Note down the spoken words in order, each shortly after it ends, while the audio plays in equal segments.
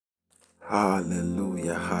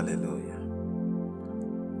Hallelujah, hallelujah.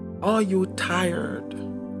 Are you tired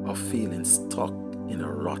of feeling stuck in a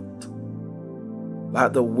rut?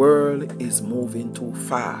 Like the world is moving too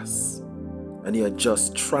fast and you're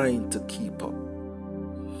just trying to keep up?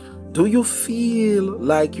 Do you feel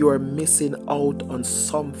like you're missing out on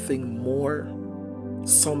something more,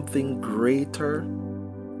 something greater?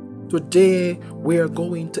 Today, we are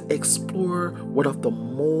going to explore one of the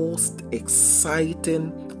most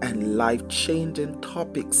exciting and life-changing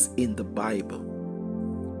topics in the Bible: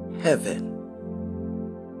 heaven.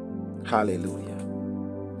 Hallelujah.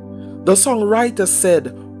 The songwriter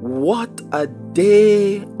said, "What a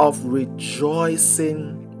day of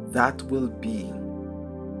rejoicing that will be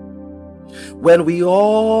when we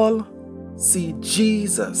all see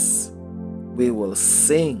Jesus. We will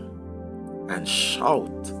sing and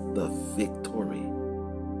shout the victory.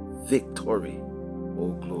 Victory,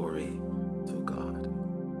 oh glory to God."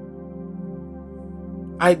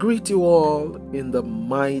 I greet you all in the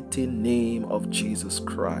mighty name of Jesus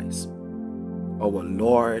Christ, our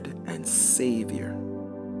Lord and Savior.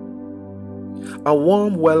 A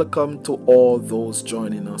warm welcome to all those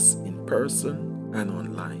joining us in person and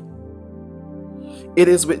online. It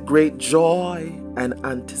is with great joy and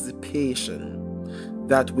anticipation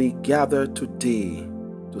that we gather today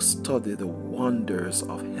to study the wonders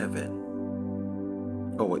of heaven,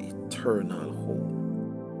 our eternal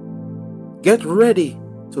home. Get ready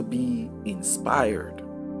to be inspired,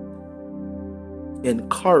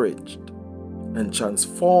 encouraged, and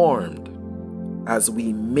transformed as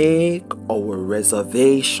we make our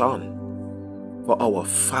reservation for our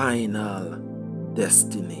final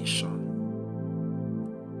destination.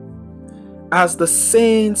 As the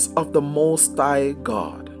saints of the Most High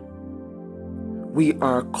God, we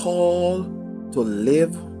are called to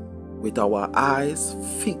live with our eyes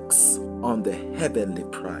fixed on the heavenly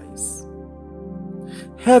prize.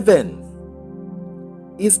 Heaven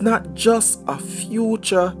is not just a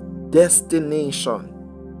future destination,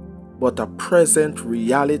 but a present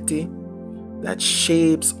reality that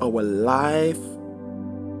shapes our life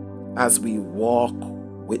as we walk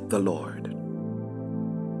with the Lord.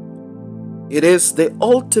 It is the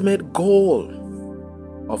ultimate goal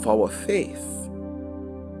of our faith,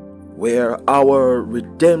 where our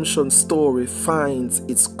redemption story finds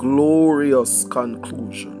its glorious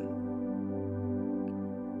conclusion.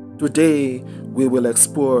 Today, we will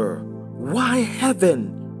explore why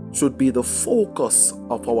heaven should be the focus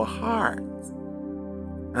of our hearts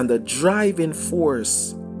and the driving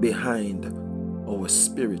force behind our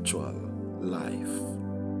spiritual life.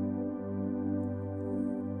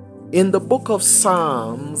 In the book of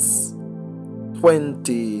Psalms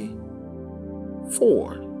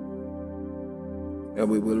 24, and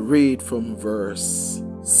we will read from verse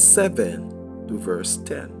 7 to verse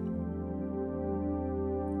 10.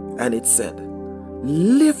 And it said,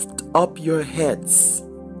 "Lift up your heads,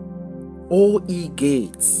 O ye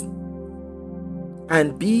gates,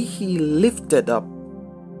 and be ye lifted up,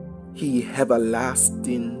 ye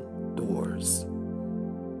everlasting doors,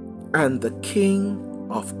 and the King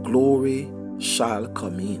of glory shall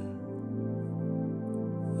come in."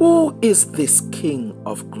 Who is this King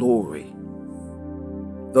of glory?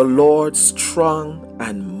 The Lord strong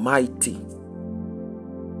and mighty,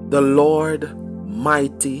 the Lord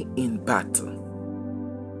mighty in battle.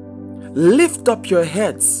 Lift up your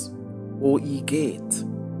heads, O ye gate,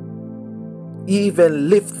 even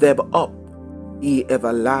lift them up, ye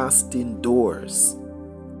everlasting doors,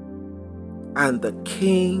 and the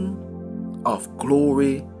King of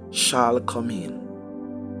glory shall come in.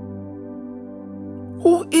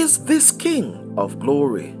 Who is this King of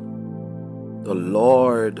glory? The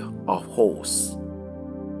Lord of hosts.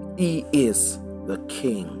 He is the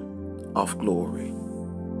King of glory.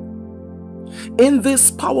 In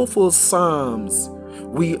these powerful Psalms,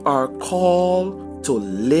 we are called to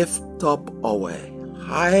lift up our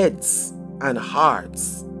heads and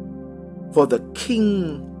hearts, for the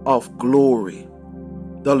King of glory,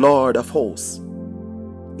 the Lord of hosts,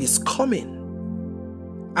 is coming.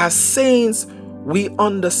 As saints, we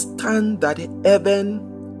understand that heaven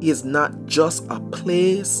is not just a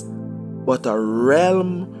place, but a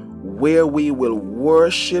realm where we will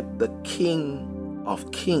worship the King of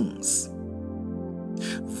Kings.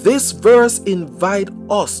 This verse invites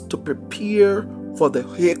us to prepare for the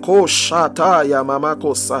Hekoshataya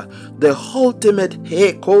Mamakosa, the ultimate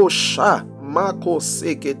Hekosha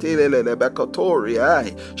Makoseketelelebekatori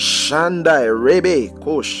Shandai Rebe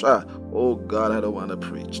Kosha. Oh God, I don't want to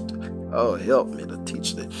preach. Oh, help me to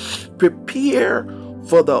teach this. Prepare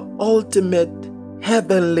for the ultimate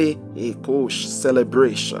heavenly Hekosh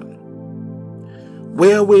celebration,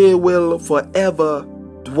 where we will forever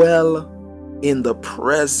dwell in the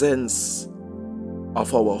presence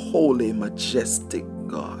of our holy, majestic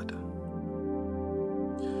God.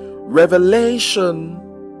 Revelation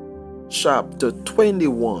chapter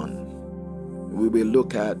 21, we will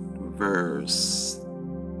look at verse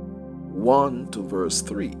 1 to verse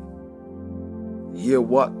 3. Hear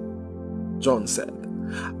what John said.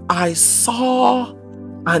 I saw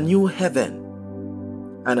a new heaven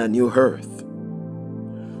and a new earth.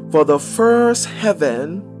 For the first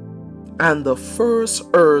heaven and the first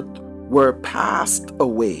earth were passed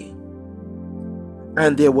away,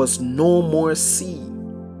 and there was no more sea.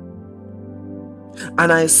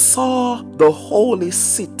 And I saw the holy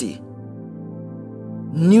city,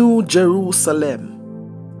 New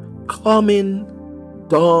Jerusalem, coming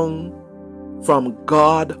down from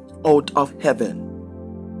God out of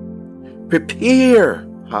heaven, prepare,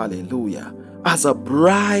 hallelujah, as a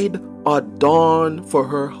bride adorned for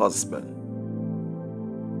her husband.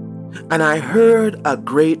 And I heard a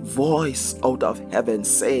great voice out of heaven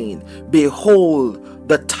saying, behold,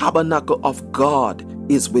 the tabernacle of God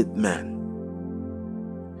is with men,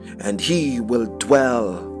 and he will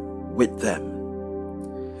dwell with them,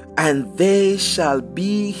 and they shall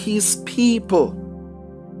be his people,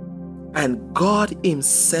 and God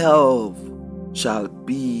himself shall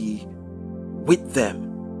be with them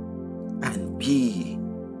and be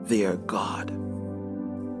their God.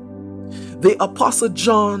 The Apostle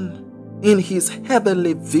John, in his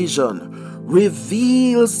heavenly vision,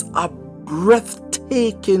 reveals a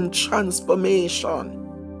breathtaking transformation.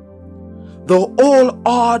 The old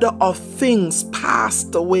order of things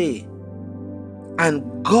passed away, and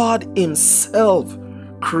God himself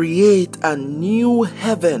create a new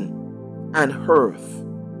heaven and earth.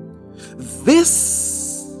 This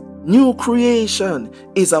new creation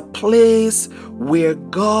is a place where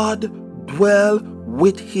God dwells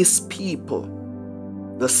with his people,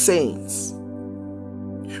 the saints.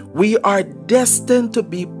 We are destined to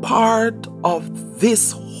be part of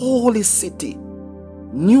this holy city,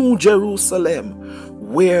 New Jerusalem,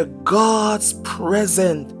 where God's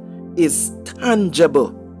presence is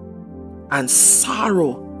tangible and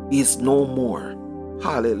sorrow is no more.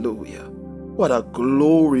 Hallelujah. What a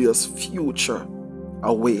glorious future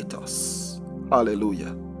awaits us.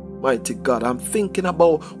 Hallelujah. Mighty God, I'm thinking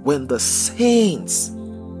about when the saints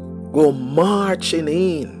go marching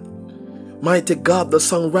in. Mighty God, the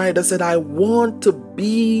songwriter said, I want to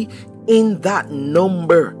be in that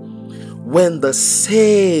number. When the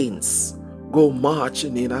saints go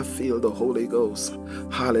marching in, I feel the Holy Ghost.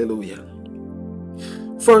 Hallelujah.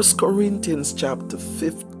 1 Corinthians chapter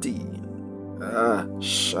 15.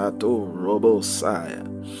 Shato Robosaya.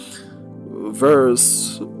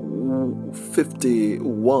 Verse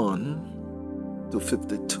 51 to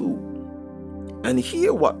 52. And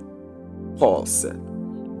hear what Paul said.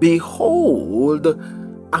 Behold,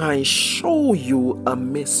 I show you a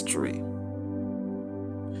mystery.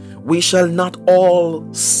 We shall not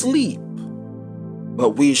all sleep,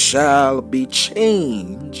 but we shall be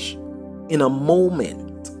changed in a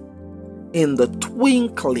moment, in the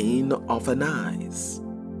twinkling of an eye,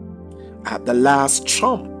 at the last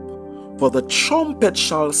trump. For the trumpet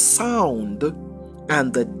shall sound,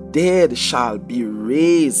 and the dead shall be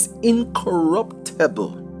raised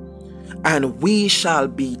incorruptible, and we shall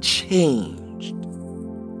be changed.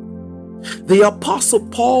 The Apostle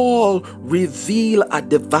Paul revealed a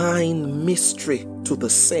divine mystery to the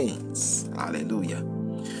saints. Hallelujah.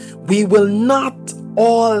 We will not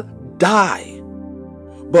all die,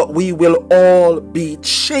 but we will all be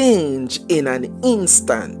changed in an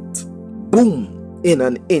instant. Boom. In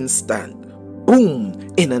an instant, boom,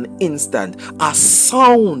 in an instant, a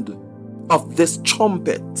sound of this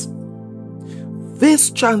trumpet.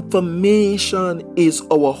 This transformation is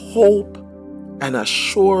our hope and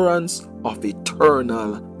assurance of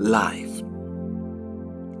eternal life.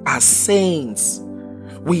 As saints,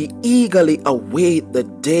 we eagerly await the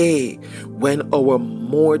day when our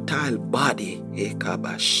mortal body,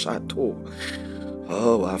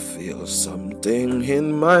 oh, I feel something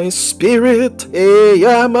in my spirit.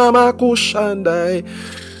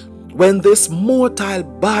 When this mortal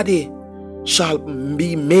body shall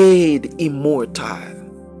be made immortal,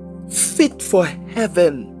 fit for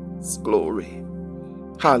heaven's glory.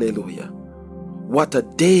 Hallelujah. What a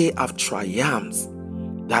day of triumph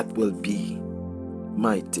that will be,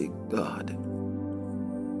 mighty God.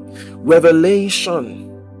 Revelation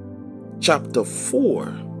chapter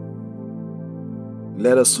 4.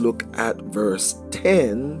 Let us look at verse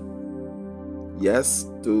 10, yes,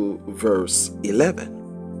 to verse 11.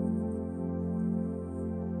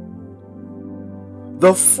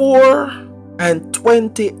 The four and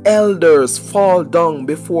 20 elders fall down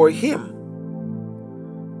before him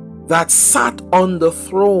that sat on the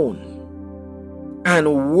throne,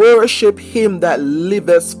 and worship him that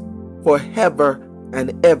liveth forever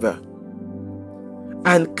and ever,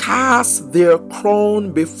 and cast their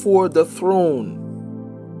crown before the throne,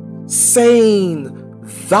 saying,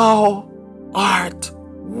 Thou art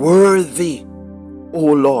worthy,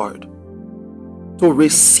 O Lord, to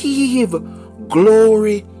receive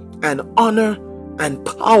glory and honor and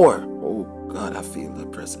power. Oh God, I feel the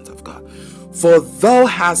presence of God. For thou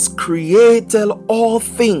hast created all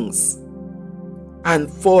things,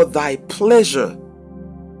 and for thy pleasure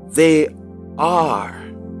they are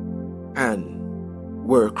and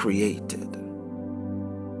were created.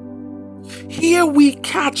 Here we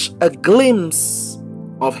catch a glimpse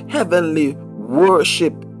of heavenly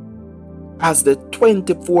worship as the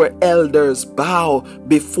 24 elders bow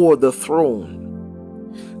before the throne.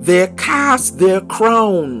 They cast their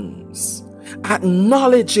crowns,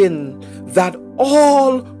 acknowledging that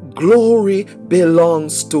all glory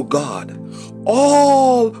belongs to God.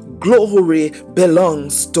 All glory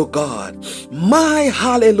belongs to God. My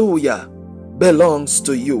hallelujah belongs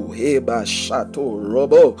to you. Heba Shato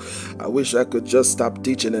Robo. I wish I could just stop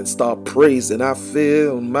teaching and start praising. I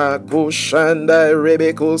feel my Kushanda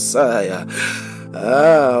Rebeko Saya.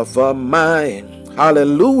 For mine,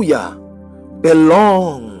 hallelujah,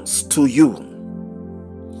 belongs to you.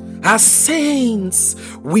 As saints,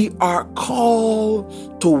 we are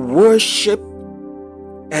called to worship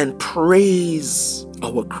and praise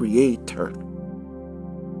our Creator,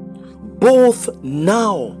 both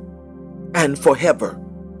now and forever.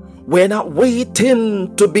 We're not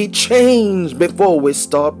waiting to be changed before we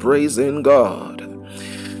start praising God.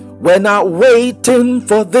 We're not waiting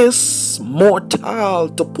for this mortal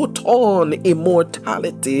to put on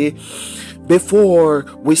immortality before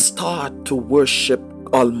we start to worship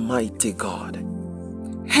Almighty God.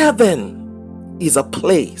 Heaven is a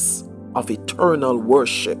place of eternal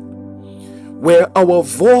worship, where our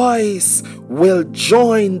voice will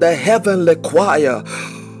join the heavenly choir.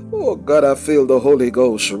 Oh God, I feel the Holy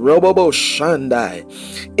Ghost. Robobo Shandai.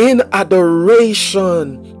 In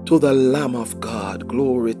adoration to the Lamb of God.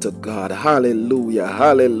 Glory to God. Hallelujah.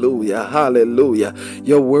 Hallelujah. Hallelujah.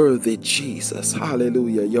 You're worthy, Jesus.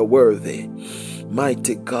 Hallelujah. You're worthy.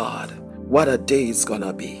 Mighty God. What a day it's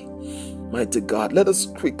gonna be. Mighty God. Let us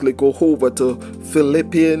quickly go over to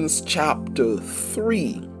Philippians chapter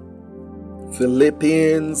 3.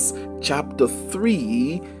 Philippians chapter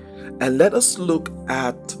 3. And let us look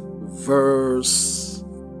at verse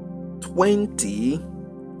 20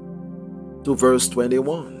 to verse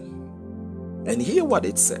 21. And hear what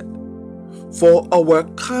it said. For our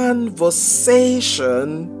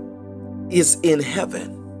conversation is in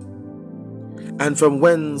heaven, and from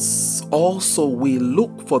whence also we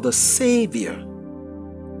look for the Savior,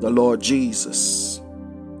 the Lord Jesus,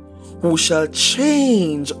 who shall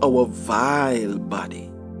change our vile body,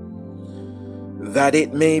 that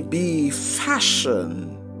it may be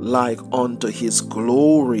fashioned like unto his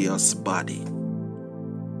glorious body,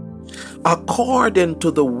 according to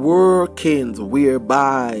the workings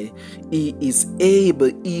whereby he is able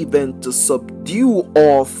even to subdue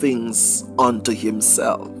all things unto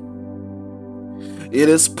himself. It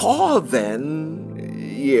is Paul then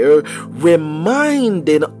here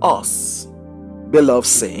reminding us, beloved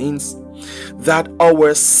saints, that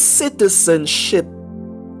our citizenship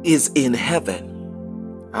is in heaven.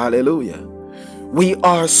 Hallelujah. We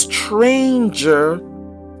are stranger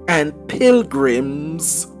and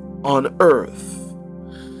pilgrims on earth,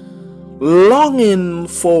 longing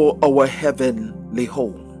for our heavenly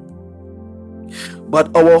home.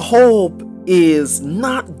 But our hope is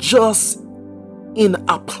not just in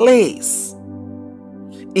a place.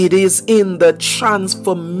 It is in the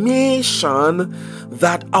transformation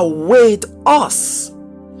that await us.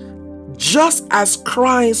 Just as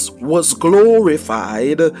Christ was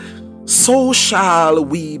glorified, so shall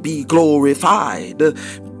we be glorified,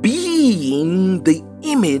 being the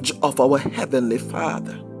image of our Heavenly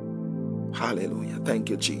Father. Hallelujah. Thank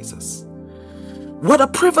you, Jesus. What a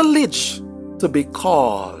privilege to be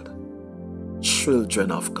called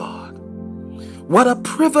children of God. What a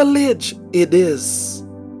privilege it is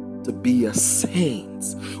to be a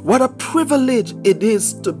saint. What a privilege it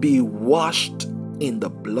is to be washed in the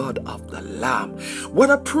blood of the Lamb.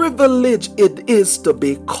 What a privilege it is to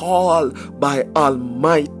be called by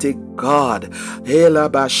Almighty God.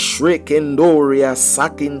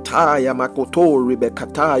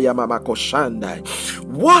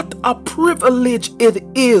 What a privilege it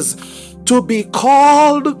is to be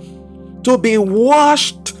called, to be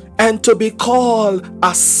washed and to be called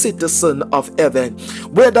a citizen of heaven,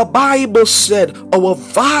 where the Bible said our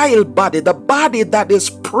vile body, the body that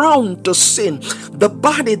is prone to sin, the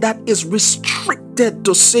body that is restricted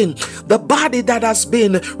to sin, the body that has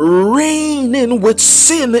been reigning with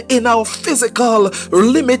sin in our physical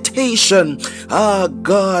limitation,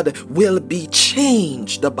 God will be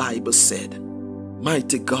changed, the Bible said.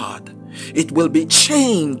 Mighty God, it will be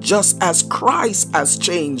changed just as Christ has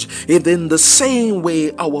changed. And in the same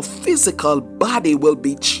way, our physical body will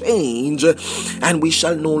be changed, and we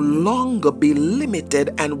shall no longer be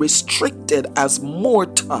limited and restricted as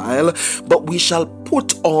mortal, but we shall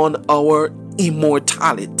put on our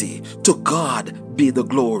immortality. To God be the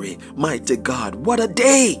glory. Mighty God, what a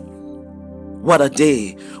day! What a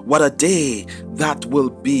day! What a day that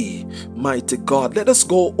will be. Mighty God, let us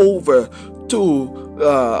go over to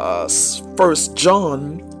 1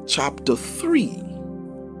 John chapter 3.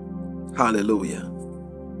 Hallelujah.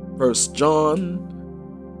 1 John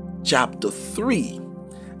chapter 3.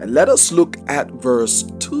 And let us look at verse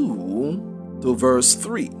 2 to verse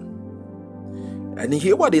 3. And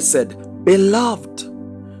hear what it said. Beloved,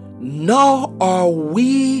 now are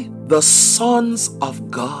we the sons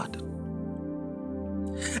of God,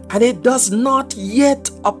 and it does not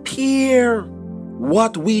yet appear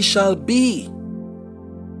what we shall be.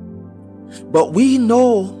 But we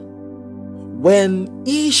know when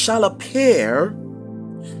he shall appear,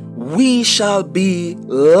 we shall be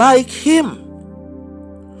like him.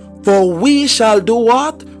 For we shall do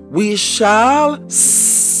what? We shall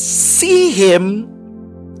see him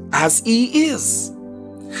as he is.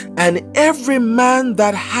 And every man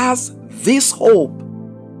that has this hope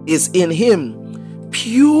is in him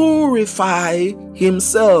purify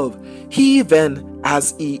himself, even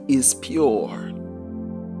as he is pure.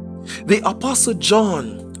 The Apostle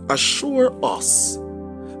John assures us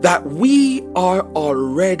that we are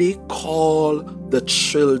already called the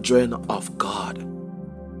children of God.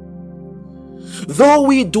 Though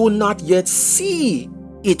we do not yet see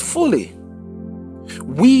it fully,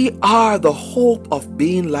 we are the hope of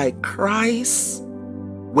being like Christ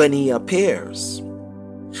when he appears.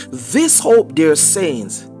 This hope, dear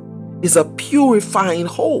saints, is a purifying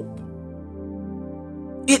hope.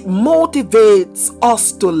 It motivates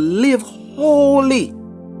us to live holy,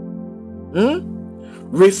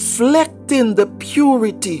 reflecting the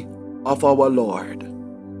purity of our Lord.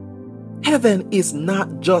 Heaven is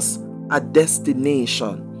not just a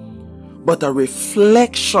destination, but a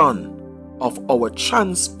reflection of our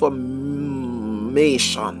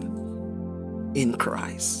transformation in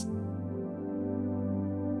Christ.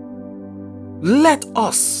 Let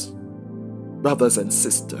us, brothers and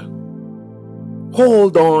sisters,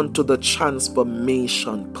 hold on to the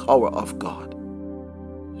transformation power of God.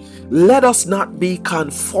 Let us not be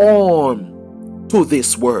conformed to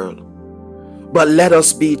this world, but let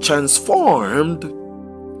us be transformed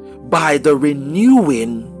by the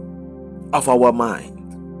renewing of our mind.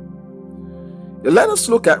 Let us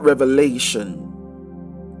look at Revelation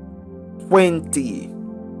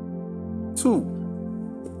 22,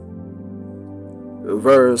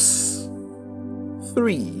 verse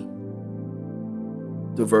 3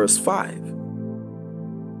 to verse 5.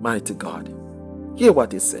 Mighty God, hear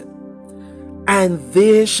what it said. And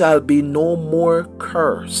there shall be no more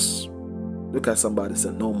curse. Look at somebody,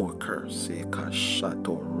 say no more curse.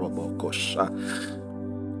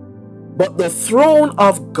 But the throne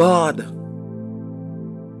of God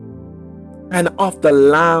and of the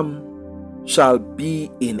Lamb shall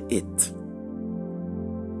be in it,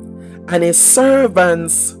 and his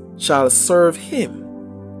servants shall serve him,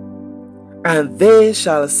 and they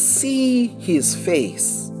shall see his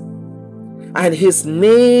face, and his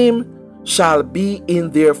name shall be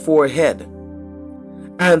in their forehead,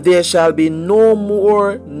 and there shall be no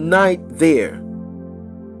more night there,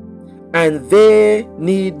 and they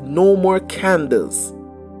need no more candles,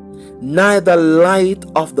 neither light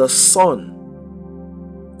of the sun,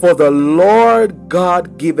 for the Lord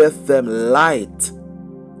God giveth them light,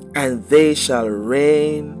 and they shall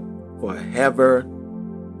reign forever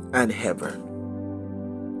and ever.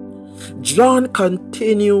 John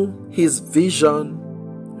continued his vision,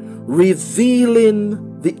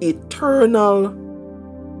 revealing the eternal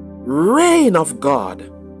reign of God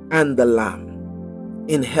and the Lamb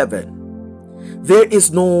in heaven. There is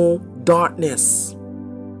no darkness,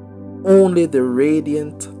 only the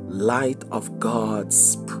radiant light of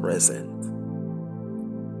God's presence.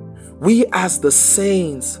 We as the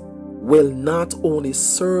saints will not only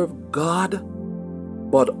serve God,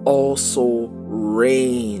 but also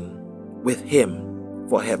reign with him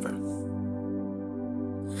forever.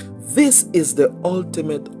 This is the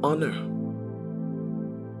ultimate honor.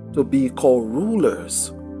 to be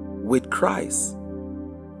co-rulers with Christ,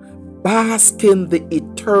 bask in the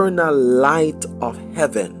eternal light of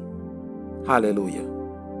heaven. Hallelujah.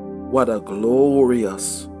 What a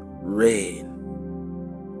glorious reign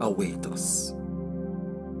awaits us.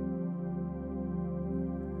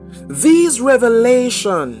 These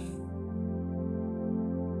revelations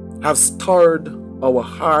have stirred our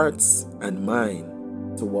hearts and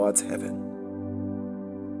mind towards heaven.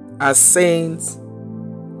 As saints,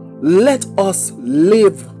 let us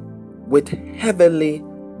live with heavenly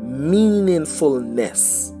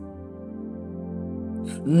meaningfulness,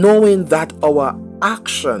 knowing that our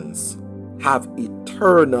actions have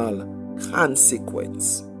eternal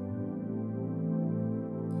consequence.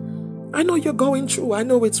 I know you're going through, I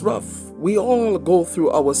know it's rough. We all go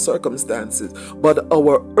through our circumstances, but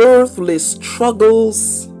our earthly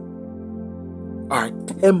struggles are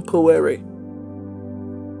temporary.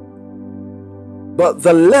 But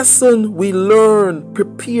the lesson we learn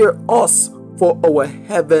prepare us for our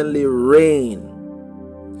heavenly reign.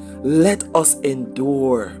 Let us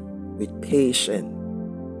endure with patience.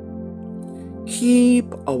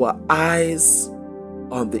 Keep our eyes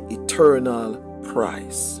on the eternal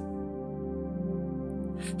prize.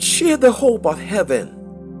 Share the hope of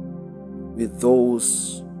heaven with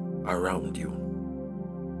those around you.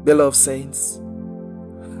 Beloved saints,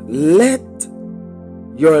 let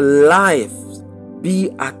your life be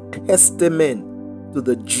a testament to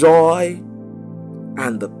the joy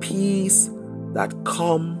and the peace that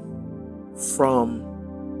come from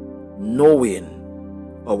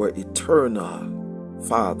knowing our eternal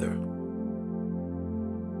Father.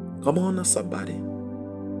 Come on now, somebody.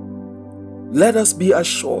 Let us be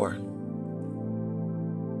assured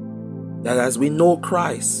that as we know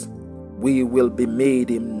Christ, we will be made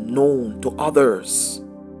Him known to others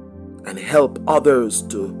and help others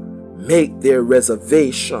to make their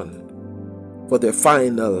reservation for their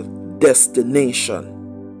final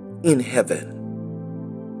destination in heaven.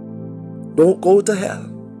 Don't go to hell.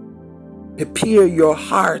 Prepare your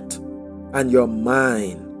heart and your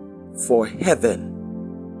mind for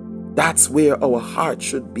heaven. That's where our heart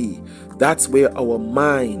should be. That's where our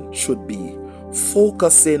mind should be.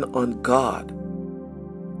 Focusing on God.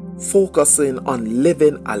 Focusing on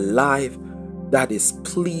living a life that is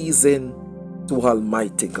pleasing to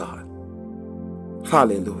Almighty God.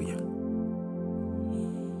 Hallelujah.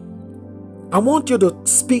 I want you to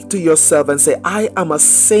speak to yourself and say, I am a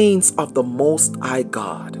saint of the Most High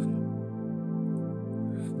God,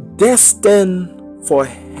 destined for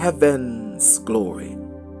heaven's glory.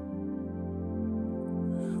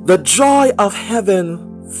 The joy of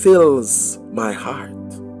heaven fills my heart,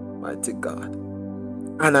 mighty God,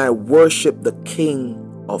 and I worship the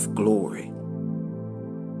King of glory.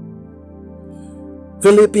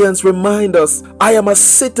 Philippians remind us, I am a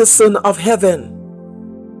citizen of heaven,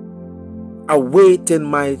 awaiting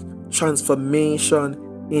my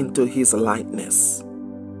transformation into His likeness.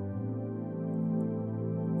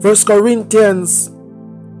 1 Corinthians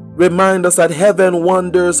remind us that heaven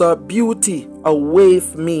wonders of beauty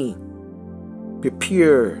await me,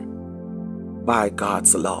 prepared by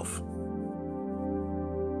God's love.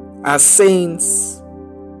 As saints,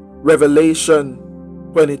 Revelation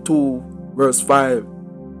 22 verse 5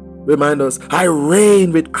 remind us, I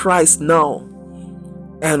reign with Christ now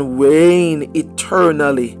and reign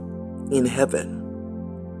eternally in heaven.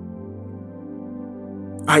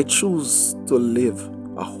 I choose to live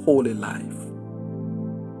a holy life,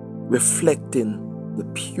 reflecting the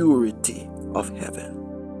purity of heaven.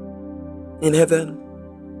 In heaven,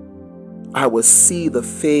 I will see the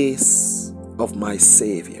face of my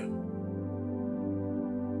Savior,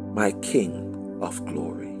 my King of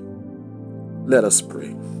glory. Let us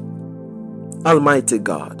pray. Almighty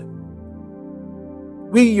God,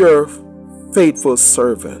 we, your faithful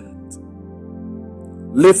servant,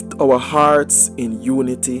 lift our hearts in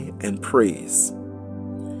unity and praise.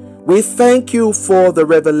 We thank you for the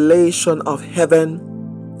revelation of heaven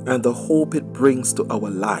and the hope it brings to our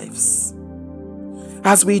lives.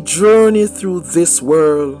 As we journey through this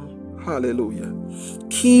world, hallelujah,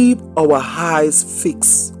 keep our eyes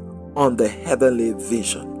fixed on the heavenly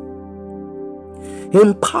vision.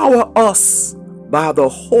 Empower us by the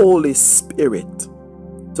Holy Spirit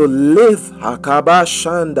to live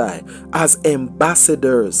Hakabashandai as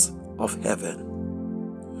ambassadors of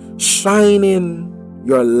heaven, shining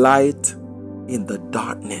your light in the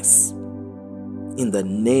darkness. In the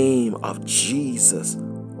name of Jesus,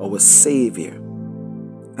 our Savior,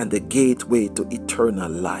 and the gateway to eternal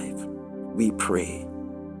life, we pray.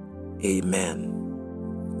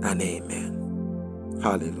 Amen and amen.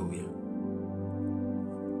 Hallelujah.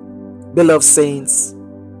 Beloved saints,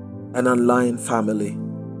 and online family,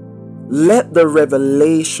 let the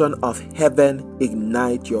revelation of heaven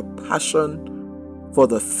ignite your passion for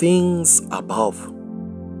the things above.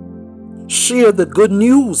 Share the good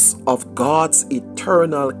news of God's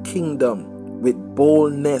eternal kingdom with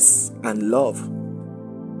boldness and love.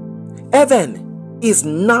 Heaven is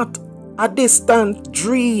not a distant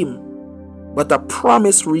dream, but a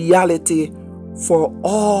promised reality for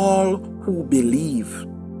all who believe.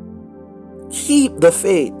 Keep the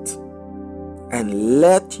faith and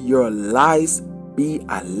let your lives be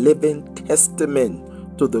a living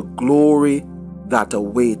testament to the glory that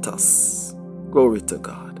awaits us. Glory to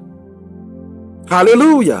God.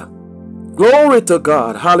 Hallelujah. Glory to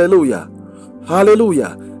God. Hallelujah.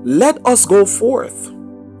 Hallelujah. Let us go forth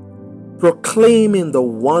proclaiming the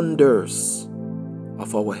wonders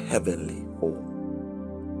of our heavenly home.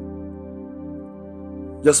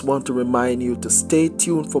 Just want to remind you to stay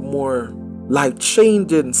tuned for more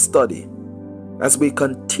life-changing study as we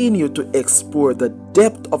continue to explore the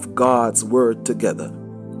depth of God's Word together.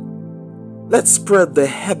 Let's spread the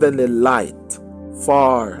heavenly light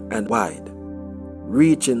far and wide,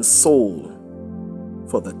 reaching soul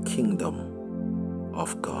for the kingdom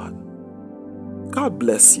of God. God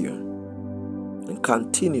bless you, and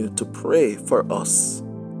continue to pray for us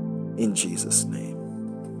in Jesus' name.